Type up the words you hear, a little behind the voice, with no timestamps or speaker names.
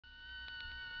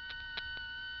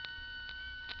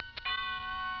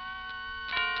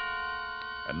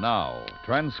And now,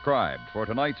 transcribed for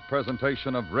tonight's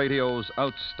presentation of radio's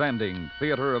outstanding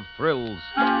theater of thrills,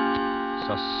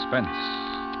 Suspense.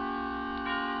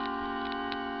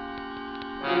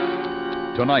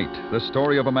 Tonight, the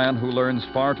story of a man who learns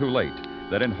far too late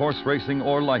that in horse racing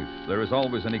or life, there is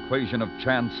always an equation of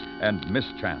chance and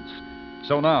mischance.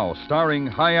 So now, starring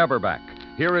High Averback,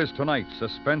 here is tonight's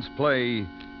suspense play,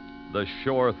 The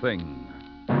Sure Thing.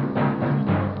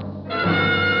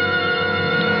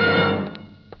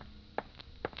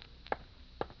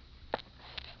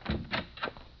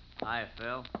 Hi,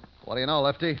 Phil. What do you know,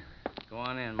 Lefty? Go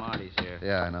on in. Marty's here.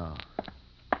 Yeah, I know.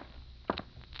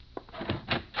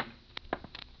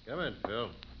 Come in, Phil.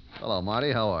 Hello,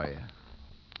 Marty. How are you?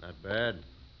 Not bad.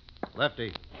 Lefty,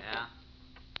 Yeah?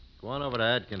 go on over to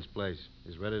Adkins' place.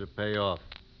 He's ready to pay off.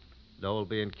 Dough will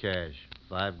be in cash,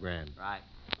 $5,000. Right.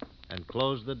 And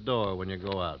close the door when you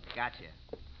go out. Gotcha.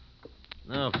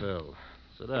 Now, Phil,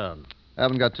 sit down. I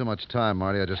haven't got too much time,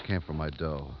 Marty. I just came for my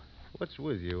dough. What's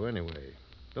with you, anyway?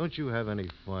 Don't you have any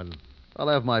fun? I'll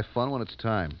have my fun when it's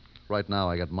time. Right now,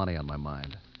 I got money on my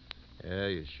mind. Yeah,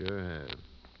 you sure have.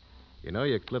 You know,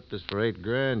 you clipped us for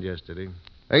 $8,000 yesterday.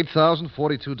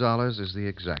 $8,042 is the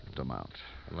exact amount.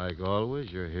 And like always,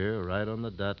 you're here right on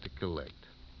the dot to collect.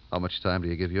 How much time do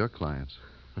you give your clients?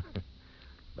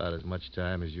 About as much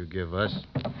time as you give us.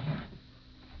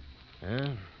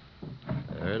 Yeah,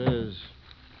 there it is.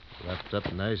 Wrapped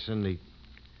up nice and neat.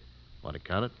 Want to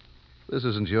count it? This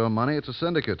isn't your money. It's a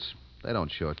syndicate's. They don't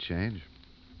shortchange.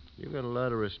 You got a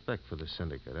lot of respect for the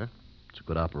syndicate, huh? It's a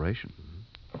good operation.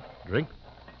 Drink?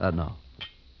 No.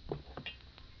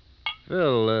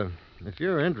 Phil, if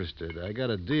you're interested, I got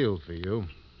a deal for you.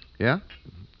 Yeah?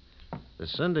 The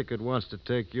syndicate wants to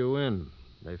take you in.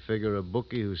 They figure a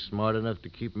bookie who's smart enough to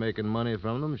keep making money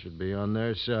from them should be on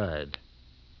their side.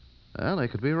 Well, they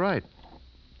could be right.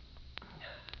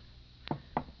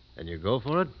 And you go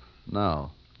for it?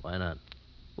 No. Why not?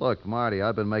 Look, Marty,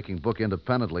 I've been making book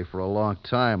independently for a long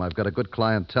time. I've got a good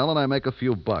clientele, and I make a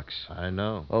few bucks. I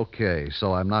know. Okay,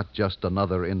 so I'm not just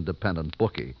another independent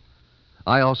bookie.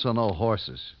 I also know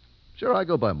horses. Sure, I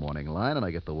go by morning line, and I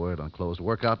get the word on closed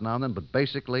workout now and then, but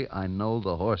basically, I know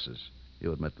the horses.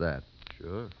 You admit that.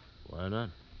 Sure. Why not?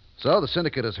 So the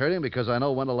syndicate is hurting because I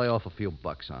know when to lay off a few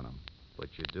bucks on them. But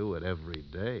you do it every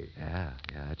day. Yeah,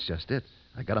 that's just it.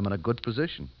 I got them in a good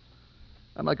position.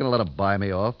 I'm not going to let them buy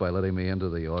me off by letting me into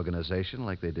the organization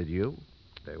like they did you.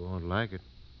 They won't like it.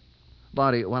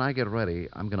 Marty, when I get ready,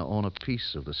 I'm going to own a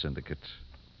piece of the syndicate.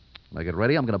 When I get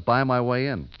ready, I'm going to buy my way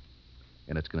in.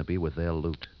 And it's going to be with their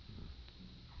loot.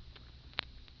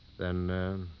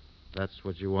 Then, that's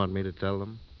what you want me to tell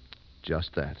them?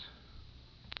 Just that.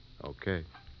 Okay.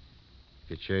 If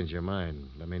you change your mind,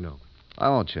 let me know. I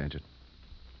won't change it.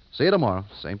 See you tomorrow,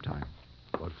 same time.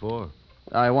 What for?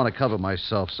 I want to cover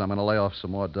myself, so I'm going to lay off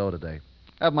some more dough today.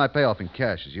 Have my payoff in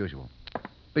cash, as usual.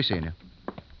 Be seeing you.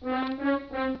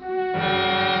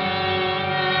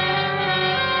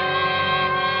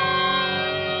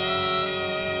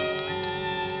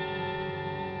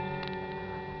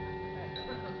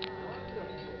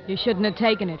 You shouldn't have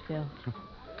taken it, Phil.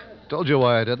 Told you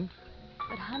why I didn't.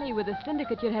 But, honey, with a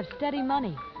syndicate, you'd have steady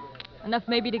money. Enough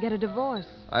maybe to get a divorce.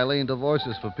 Eileen, divorce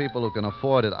is for people who can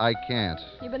afford it. I can't.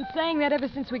 You've been saying that ever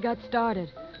since we got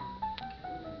started.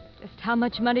 Just how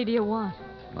much money do you want?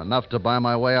 Enough to buy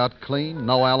my way out clean,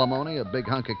 no alimony, a big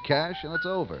hunk of cash, and it's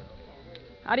over.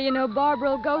 How do you know Barbara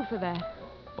will go for that?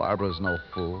 Barbara's no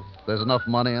fool. If there's enough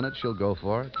money in it, she'll go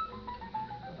for it.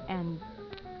 And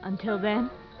until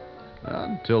then?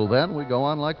 Until then, we go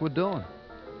on like we're doing.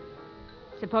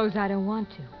 Suppose I don't want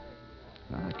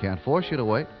to. I can't force you to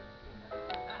wait.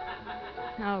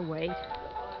 I'll wait.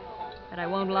 But I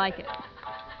won't like it.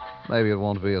 Maybe it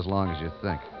won't be as long as you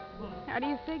think. How do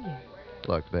you figure?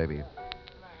 Look, baby,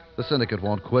 the syndicate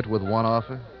won't quit with one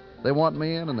offer. They want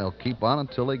me in, and they'll keep on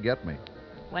until they get me.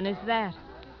 When is that?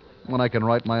 When I can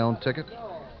write my own ticket.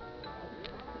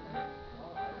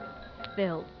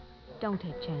 Phil, don't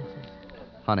take chances.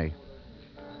 Honey,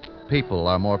 people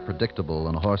are more predictable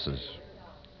than horses.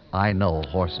 I know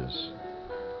horses.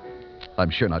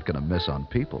 I'm sure not going to miss on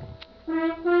people.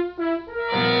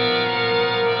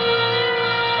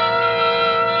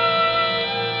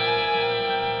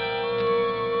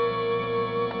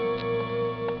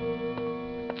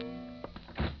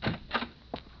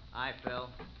 Hi, Phil.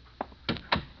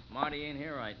 Marty ain't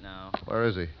here right now. Where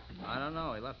is he? I don't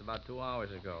know. He left about 2 hours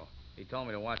ago. He told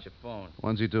me to watch your phone.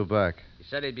 When's he due back? He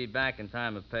said he'd be back in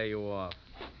time to pay you off.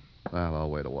 Well, I'll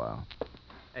wait a while.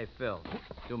 Hey, Phil,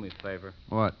 do me a favor.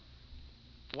 What?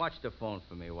 Watch the phone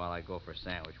for me while I go for a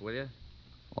sandwich, will you?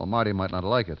 Well, Marty might not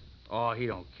like it. Oh, he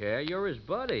don't care. You're his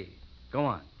buddy. Go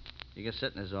on. You can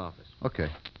sit in his office. Okay.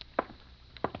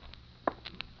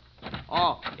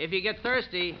 Oh, if you get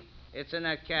thirsty, it's in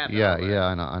that cabinet. Yeah, over there. yeah,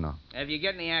 I know. If you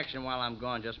get any action while I'm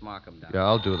gone, just mark them down. Yeah,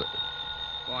 I'll do that.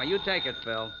 Go on, you take it,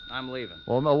 Phil. I'm leaving.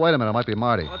 Well, no, wait a minute. It might be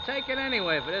Marty. Well, take it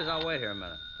anyway. If it is, I'll wait here a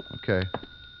minute. Okay.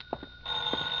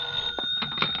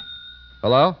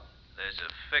 Hello? There's a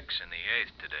fix in the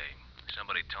 8th today.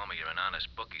 Somebody told me you're an honest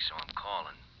bookie, so I'm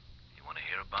calling. You want to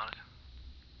hear about it?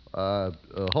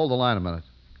 Hold the line a minute.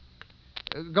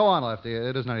 Go on, Lefty.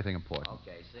 It isn't anything important.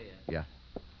 Okay, see ya.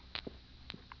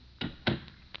 Yeah.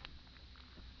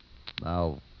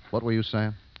 Now, what were you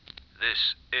saying?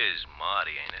 This is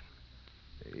Marty, ain't it?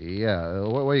 Yeah,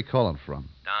 where are you calling from?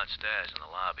 Downstairs in the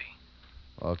lobby.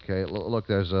 Okay, look,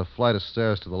 there's a flight of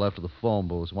stairs to the left of the phone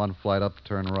booth. One flight up,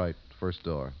 turn right. First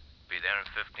door. Be there in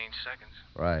 15 seconds.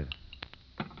 Right.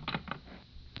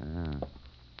 Ah.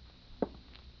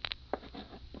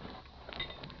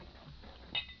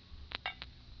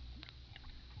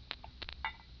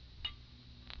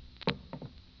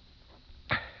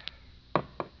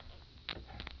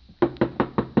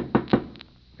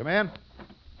 Come in.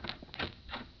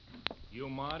 You,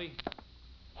 Marty?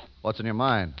 What's in your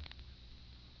mind?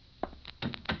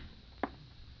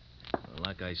 Well,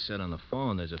 like I said on the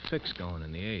phone, there's a fix going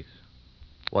in the 8th.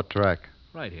 What track?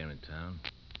 Right here in town.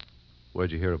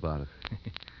 Where'd you hear about it?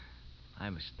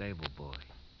 I'm a stable boy.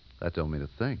 That don't mean a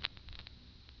thing.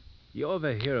 You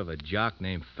ever hear of a jock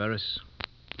named Ferris?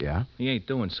 Yeah? He ain't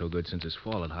doing so good since his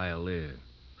fall at Hialeah.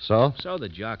 So? So the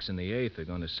jocks in the 8th are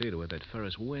going to see to it that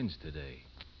Ferris wins today.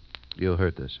 You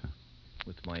heard this, huh?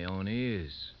 With my own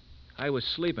ears. I was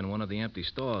sleeping in one of the empty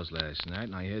stalls last night,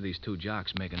 and I heard these two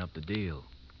jocks making up the deal.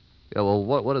 Yeah, well,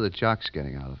 what are the jocks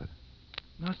getting out of it?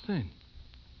 Nothing.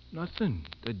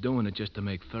 They're doing it just to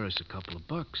make Ferris a couple of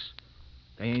bucks.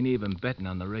 They ain't even betting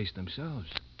on the race themselves.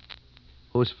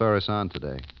 Who's Ferris on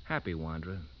today? Happy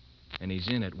Wanderer. And he's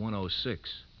in at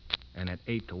 106. And at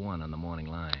 8-1 on the morning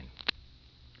line.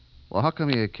 Well, how come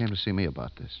you came to see me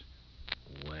about this?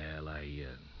 Well,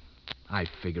 I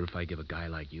figure if I give a guy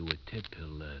like you a tip,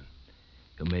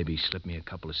 he'll maybe slip me a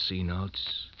couple of C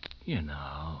notes. You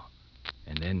know.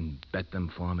 And then bet them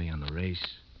for me on the race.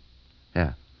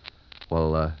 Yeah.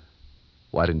 Well,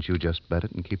 why didn't you just bet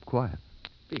it and keep quiet?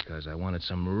 Because I wanted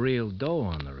some real dough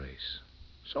on the race.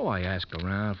 So I asked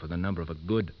around for the number of a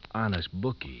good, honest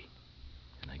bookie.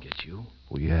 And I get you.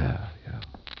 Well, yeah.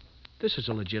 This is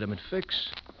a legitimate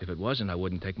fix. If it wasn't, I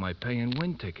wouldn't take my pay and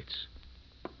win tickets.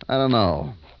 I don't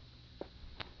know.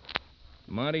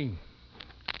 Marty,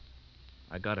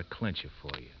 I got a clincher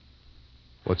for you.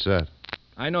 What's that?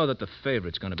 I know that the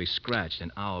favorite's going to be scratched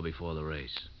an hour before the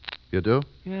race. You do?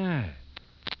 Yeah.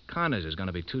 Connors is going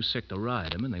to be too sick to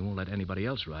ride him, and they won't let anybody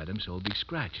else ride him, so he'll be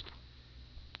scratched.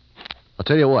 I'll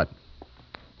tell you what.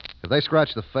 If they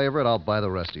scratch the favorite, I'll buy the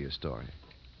rest of your story.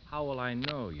 How will I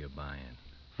know you're buying?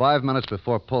 5 minutes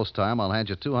before post time, I'll hand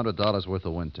you $200 worth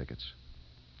of win tickets.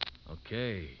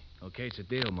 Okay, it's a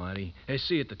deal, Marty. Hey,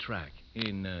 see you at the track,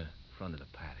 in front of the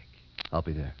paddock. I'll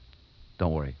be there.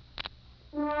 Don't worry.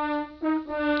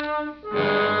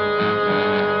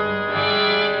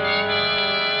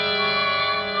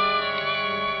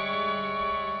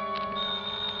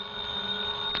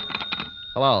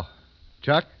 Hello.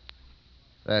 Chuck?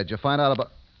 Did you find out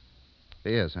about...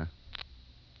 He is, huh?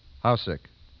 How sick?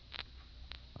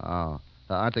 Oh.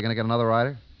 Aren't they going to get another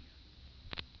rider?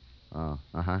 Oh,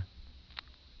 uh-huh.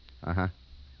 Uh-huh.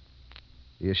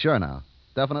 You sure now?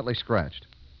 Definitely scratched.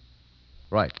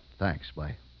 Right. Thanks.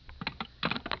 Bye.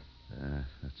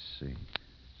 Let's see.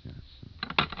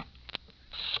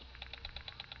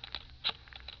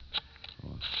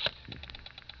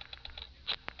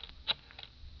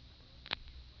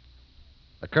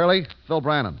 Curly, Phil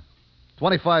Brannon.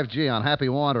 25G on Happy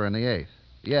Wanderer in the 8th.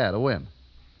 Yeah, to win.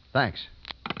 Thanks.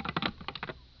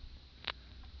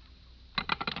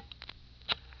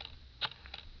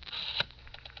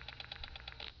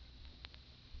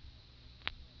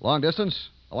 Long distance?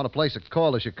 I want to place a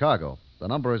call to Chicago. The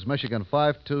number is Michigan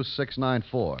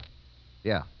 52694.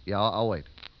 Yeah, I'll wait.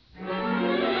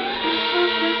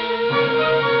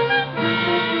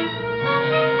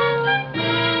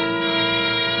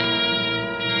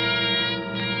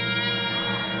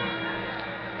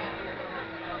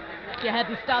 If you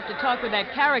hadn't stopped to talk with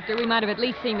that character, we might have at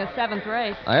least seen the 7th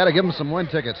race. I had to give him some win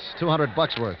tickets, $200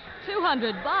 worth.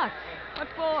 $200? What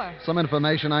for? Some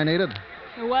information I needed.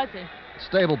 Who was he?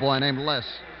 Stable boy named Les.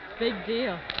 Big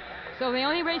deal. So the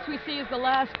only race we see is the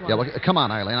last one. Yeah, well, come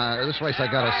on, Eileen. This race I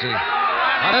gotta see.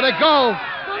 How did it go?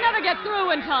 We'll never get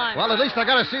through in time. Well, at least I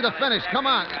gotta see the finish. Come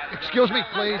on. Excuse me,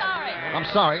 please. I'm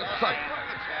sorry. I'm sorry.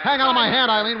 Hang on to my hand,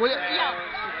 Eileen, will you? Yeah.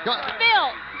 Go.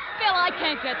 Phil, I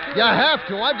can't get through. You have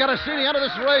to. I've got to see the end of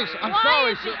this race. I'm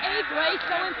sorry, Why is sir. the 8th race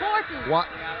so important? What?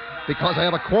 Because I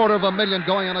have $250,000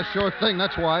 going on a sure thing,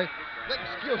 that's why.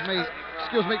 Excuse me.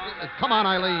 Come on,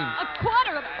 Eileen. A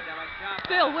quarter of...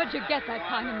 Phil, where'd you get that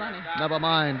kind of money? Never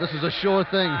mind. This is a sure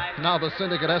thing. Now the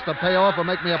syndicate has to pay off or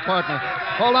make me a partner.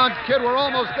 Hold on, kid. We're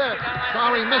almost there.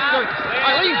 Sorry, mister.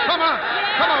 Eileen, come on.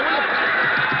 Come on, will you...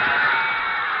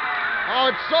 Oh,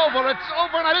 it's over,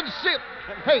 and I didn't see it.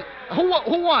 Hey, who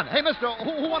won? Hey, mister,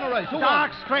 who won the race? Who won?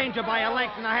 Dark Stranger by a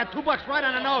length, and I had $2 right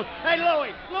on the nose. Hey,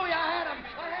 Louie, I had him.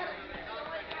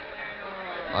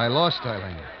 I lost,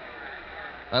 Eileen.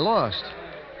 I lost.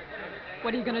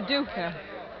 What are you going to do, Phil?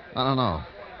 I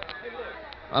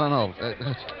don't know.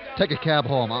 Take a cab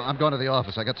home. I'm going to the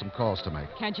office. I got some calls to make.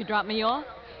 Can't you drop me off?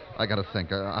 I got to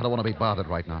think. I don't want to be bothered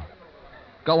right now.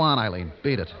 Go on, Eileen.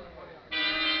 Beat it.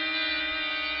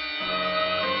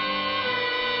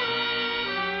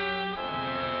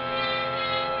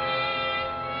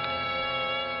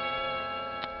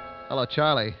 Hello,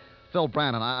 Charlie. Phil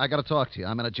Brannon. I got to talk to you.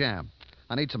 I'm in a jam.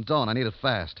 I need some dough, and I need it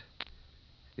fast.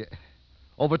 Yeah.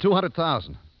 Over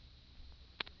 $200,000.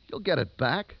 You'll get it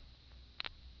back.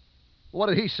 What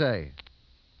did he say?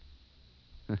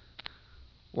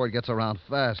 Word gets around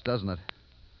fast, doesn't it?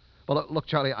 Well, look,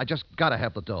 Charlie, I just got to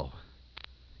have the dough.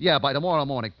 Yeah, by tomorrow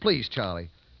morning. Please, Charlie.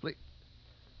 Please.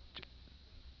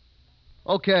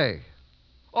 Okay.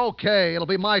 It'll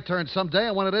be my turn someday,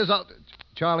 and when it is, I'll...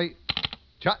 Charlie.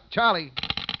 Charlie.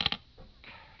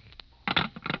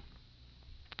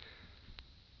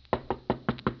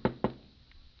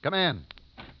 Come in.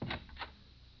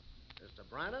 Mr.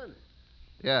 Brannon?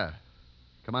 Yeah.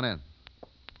 Come on in.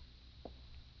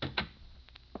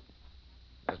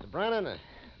 Mr. Brannon,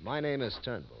 my name is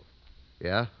Turnbull.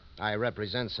 Yeah? I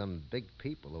represent some big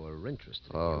people who are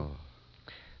interested in you. Oh.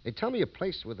 They tell me you're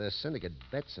placed with a syndicate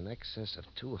bets in excess of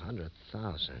 $200,000.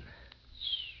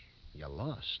 You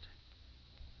lost.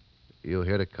 You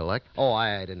here to collect? Oh,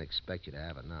 I didn't expect you to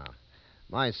have it now.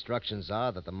 My instructions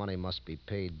are that the money must be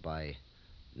paid by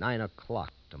 9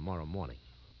 o'clock tomorrow morning.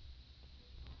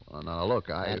 Well, now, look,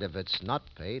 And if it's not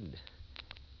paid,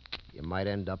 you might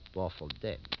end up awful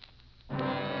dead.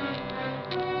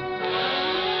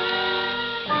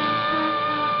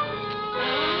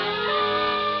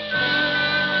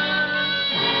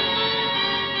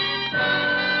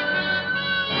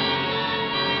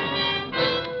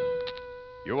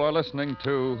 You are listening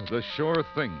to The Sure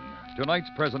Thing, tonight's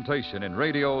presentation in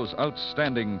radio's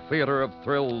outstanding theater of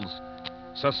thrills,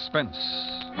 Suspense.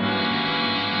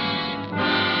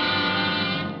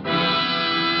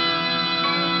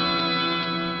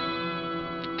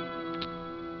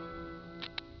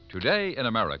 Today in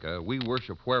America, we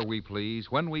worship where we please,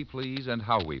 when we please, and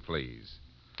how we please.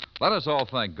 Let us all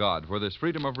thank God for this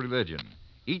freedom of religion,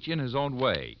 each in his own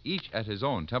way, each at his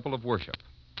own temple of worship.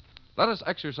 Let us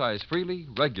exercise freely,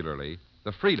 regularly,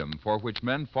 the freedom for which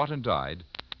men fought and died,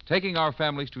 taking our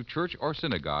families to church or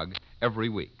synagogue every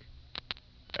week.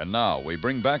 And now we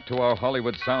bring back to our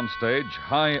Hollywood soundstage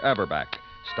High Averback,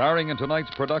 starring in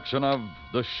tonight's production of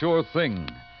The Sure Thing,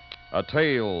 a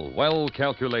tale well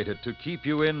calculated to keep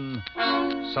you in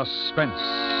suspense.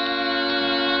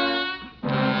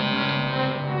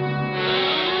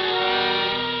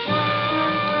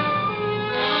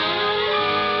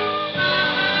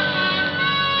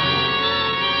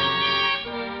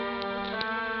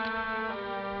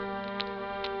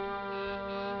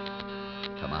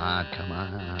 Come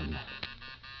on.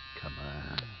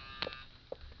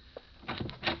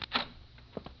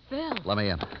 Phil, Let me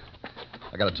in.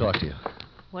 I got to talk to you.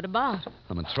 what about?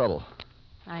 I'm in trouble.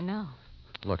 I know.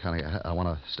 Look, honey, I want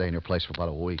to stay in your place for about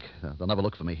a week. They'll never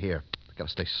look for me here. I got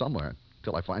to stay somewhere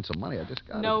until I find some money. I just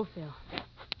got to. No, Phil.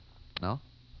 No?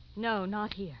 No,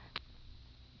 not here.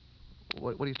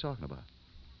 What are you talking about?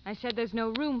 I said there's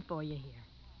no room for you here.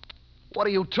 What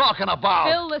are you talking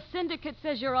about? Phil, the syndicate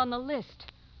says you're on the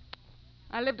list.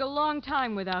 I lived a long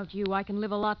time without you. I can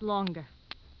live a lot longer.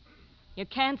 You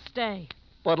can't stay.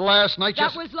 But last night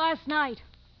That was last night.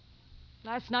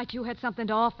 Last night you had something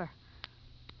to offer.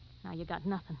 Now you got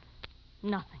nothing.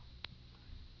 Nothing.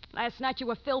 Last night you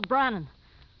were Phil Brannon.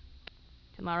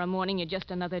 Tomorrow morning you're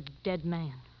just another dead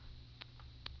man.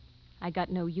 I got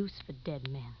no use for dead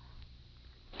men.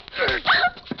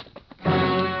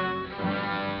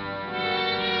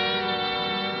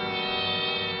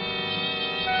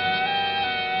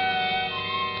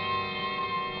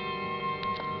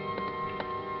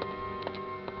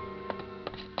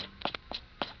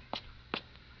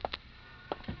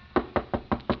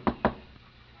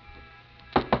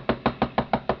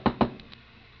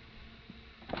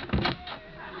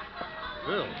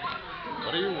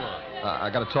 What do you want? I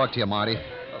got to talk to you, Marty.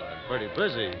 Well, I'm pretty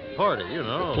busy. Party, you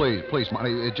know. Please,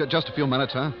 Marty. Just a few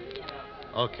minutes, huh?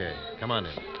 Okay, come on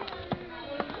in.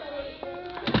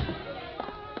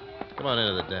 Come on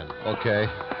into the den. Okay.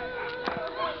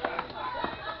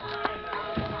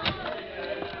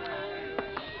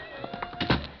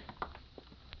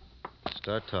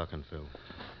 Start talking, Phil.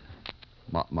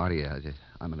 Marty,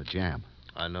 I'm in a jam.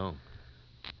 I know.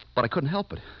 But I couldn't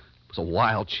help it. It was a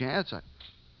wild chance.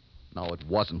 No, it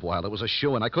wasn't wild. It was a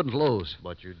shoo-in. I couldn't lose.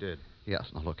 But you did. Yes.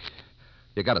 Now, look.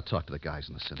 You got to talk to the guys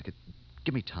in the syndicate.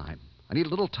 Give me time. I need a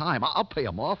little time. I'll pay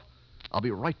them off. I'll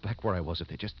be right back where I was if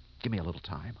they just give me a little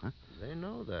time, huh? They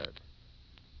know that.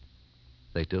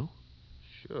 They do?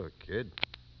 Sure, kid.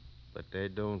 But they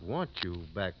don't want you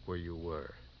back where you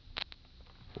were.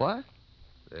 What?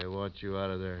 They want you out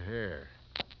of their hair.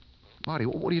 Marty,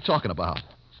 what are you talking about?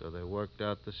 So they worked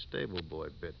out the stable boy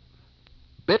bit.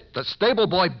 Bit? The stable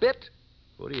boy bit?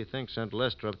 Who do you think sent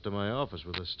Lester up to my office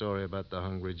with a story about the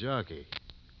hungry jockey?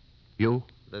 You?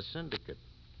 The syndicate.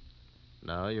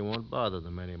 Now you won't bother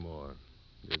them anymore.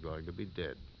 You're going to be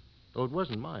dead. Oh, it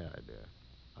wasn't my idea.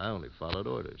 I only followed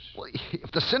orders. Well,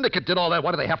 if the syndicate did all that, why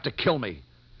do they have to kill me?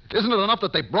 Isn't it enough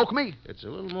that they broke me? It's a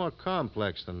little more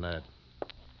complex than that.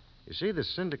 You see, the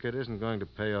syndicate isn't going to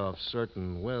pay off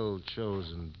certain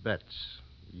well-chosen bets,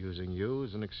 using you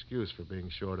as an excuse for being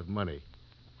short of money.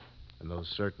 And those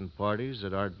certain parties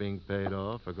that aren't being paid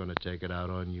off are going to take it out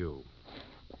on you.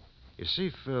 You see,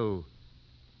 Phil,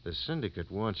 the syndicate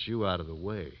wants you out of the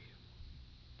way.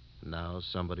 Now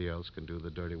somebody else can do the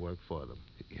dirty work for them.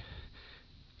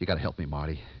 You got to help me,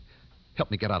 Marty. Help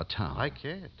me get out of town. I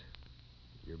can't.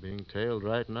 You're being tailed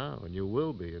right now, and you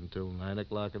will be until 9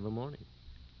 o'clock in the morning.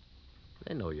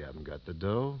 They know you haven't got the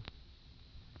dough.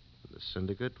 The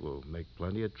syndicate will make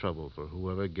plenty of trouble for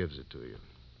whoever gives it to you.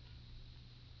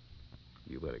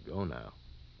 You better go now.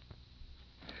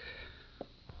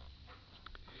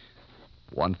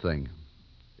 One thing.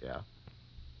 Yeah?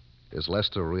 Is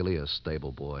Lester really a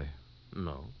stable boy?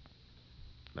 No.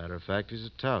 Matter of fact, he's a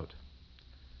tout.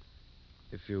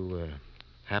 If you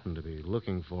happen to be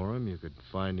looking for him, you could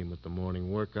find him at the morning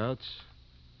workouts.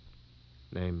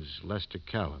 Name's Lester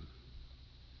Callan.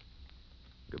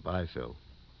 Goodbye, Phil.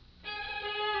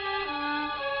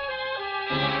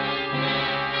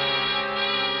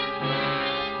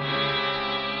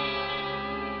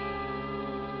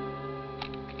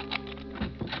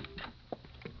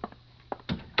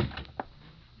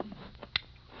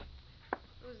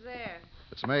 Who's there?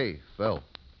 It's me, Phil.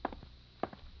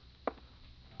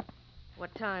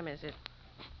 What time is it?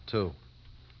 2.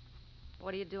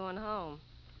 What are you doing home?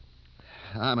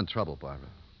 I'm in trouble, Barbara.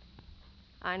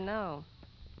 I know.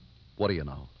 What do you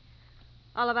know?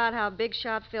 All about how big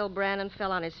shot Phil Brannon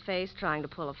fell on his face trying to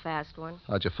pull a fast one.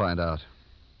 How'd you find out?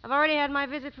 I've already had my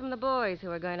visit from the boys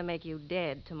who are going to make you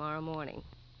dead tomorrow morning.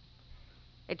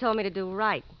 They told me to do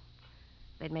right.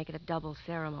 They'd make it a double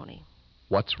ceremony.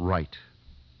 What's right?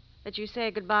 That you say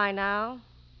goodbye now,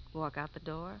 walk out the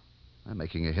door. I'm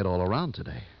making a hit all around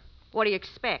today. What do you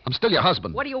expect? I'm still your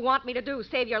husband. What do you want me to do?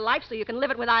 Save your life so you can live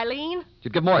it with Eileen?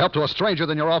 You'd give more help to a stranger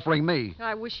than you're offering me.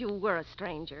 I wish you were a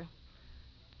stranger.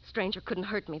 A stranger couldn't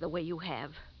hurt me the way you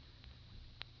have.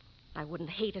 I wouldn't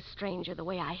hate a stranger the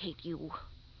way I hate you.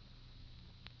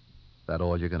 That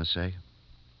all you're going to say?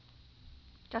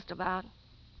 Just about.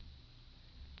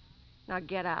 Now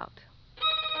get out.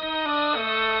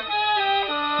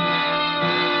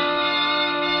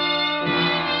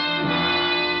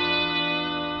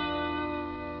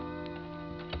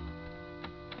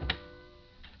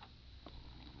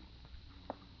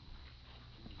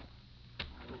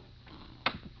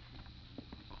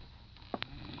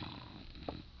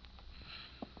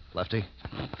 Lefty?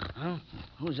 Huh?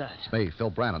 Who's that? It's me, Phil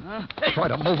Brannon. Huh? Try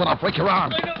to move and I'll break your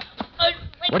arm.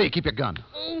 Where do you keep your gun?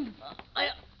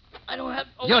 I don't have...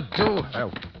 You do?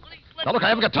 Oh. Now, look, I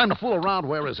haven't got time to fool around.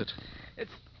 Where is it?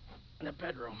 It's in the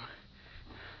bedroom.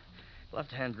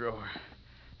 Left-hand drawer.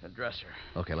 The dresser.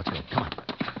 Okay, let's go. Come on.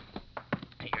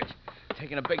 You're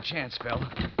taking a big chance, Phil.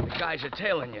 The guys are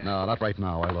tailing you. No, not right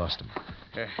now. I lost him.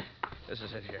 Here, this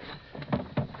is it here.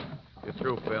 You're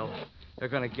through, Phil. They're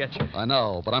going to get you. I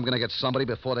know, but I'm going to get somebody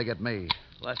before they get me.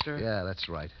 Lester? Yeah, that's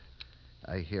right.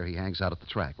 I hear he hangs out at the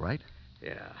track, right?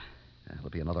 Yeah. It'll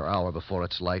be another hour before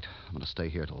it's light. I'm going to stay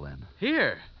here till then.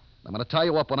 Here? I'm going to tie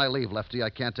you up when I leave, Lefty.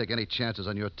 I can't take any chances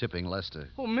on your tipping Lester.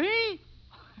 Who, me?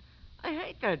 I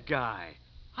hate that guy.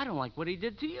 I don't like what he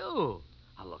did to you.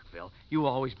 Now, look, Phil, you've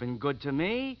always been good to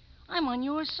me. I'm on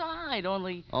your side,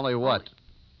 only... Only what?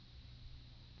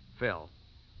 Phil,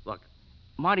 look,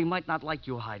 Marty might not like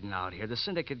you hiding out here. The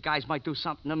syndicate guys might do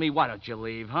something to me. Why don't you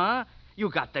leave, huh? You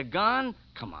got the gun?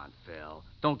 Come on, Phil.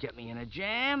 Don't get me in a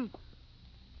jam.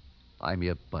 I'm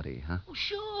your buddy, huh? Oh,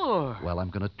 sure. Well,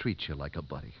 I'm going to treat you like a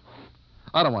buddy.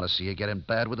 I don't want to see you get in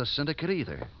bad with the syndicate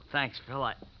either. Thanks, Phil.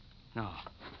 No,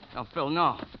 Phil,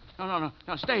 no. No,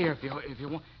 stay here if you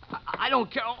want. I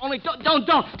don't care. Only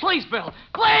don't. Please, Phil.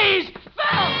 Please,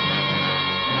 Phil!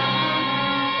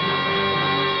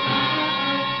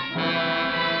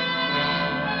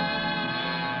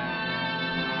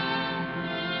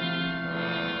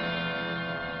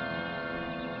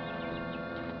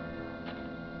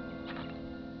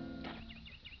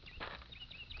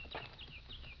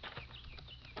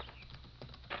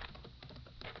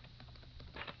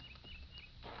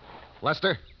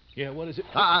 Lester? Yeah, what is it?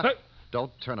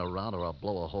 Don't turn around or I'll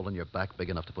blow a hole in your back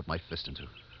big enough to put my fist into.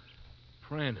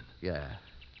 Brandon. Yeah.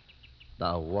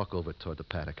 Now walk over toward the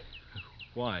paddock.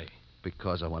 Why?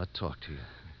 Because I want to talk to you.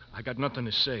 I got nothing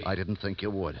to say. I didn't think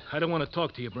you would. I don't want to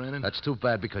talk to you, Brandon. That's too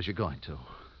bad because you're going to.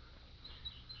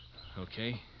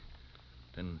 Okay.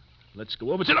 Then let's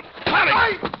go over to the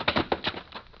paddock.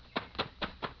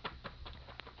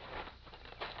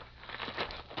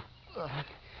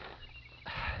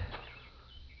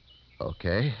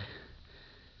 Okay.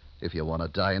 If you want to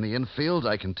die in the infield,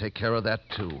 I can take care of that,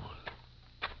 too.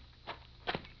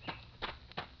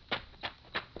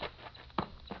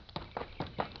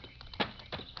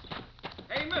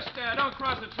 Hey, mister, don't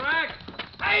cross the track.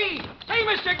 Hey,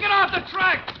 mister, get off the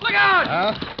track. Look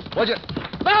out! What'd you...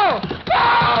 No!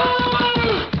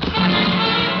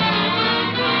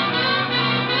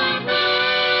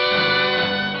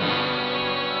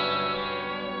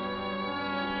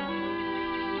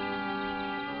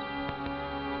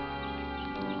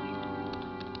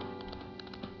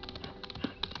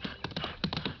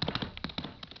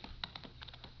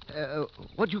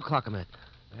 What'd you clock him at?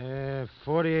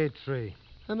 48.3.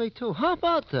 Me too. How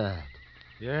about that?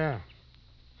 Yeah.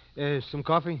 Some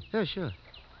coffee? Yeah, sure.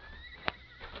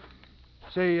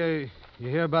 Say, you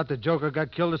hear about the joker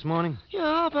got killed this morning? Yeah,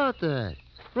 how about that?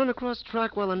 Run across the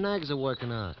track while the nags are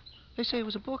working out. They say it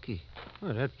was a bookie.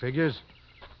 Well, that figures.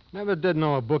 Never did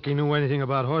know a bookie knew anything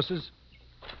about horses.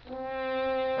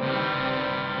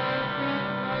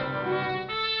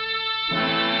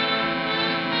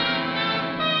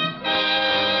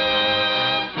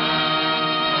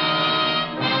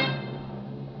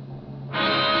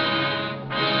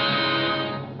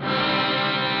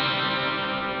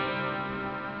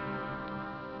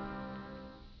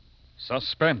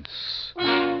 Suspense,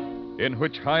 in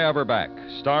which High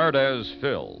Averback starred as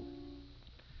Phil.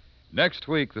 Next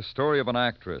week, the story of an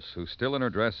actress who, still in her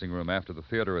dressing room after the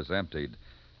theater is emptied,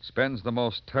 spends the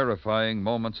most terrifying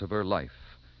moments of her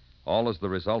life, all as the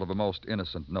result of a most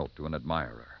innocent note to an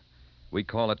admirer. We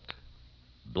call it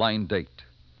Blind Date.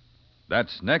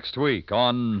 That's next week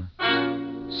on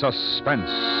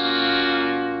Suspense.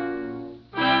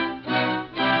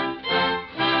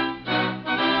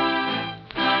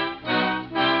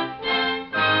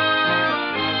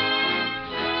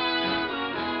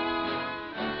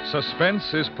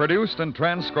 Suspense is produced and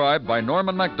transcribed by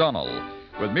Norman MacDonald,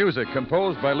 with music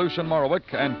composed by Lucian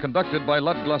Morowick and conducted by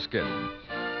Lud Gluskin.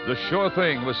 The Sure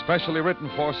Thing was specially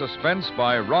written for Suspense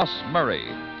by Ross Murray.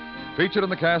 Featured in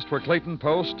the cast were Clayton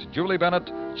Post, Julie Bennett,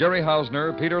 Jerry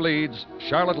Hausner, Peter Leeds,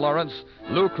 Charlotte Lawrence,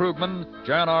 Lou Krugman,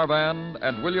 Jan Arvan,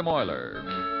 and William Euler.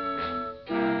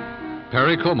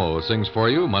 Perry Como sings for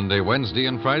you Monday, Wednesday,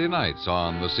 and Friday nights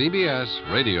on the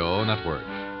CBS Radio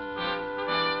Network.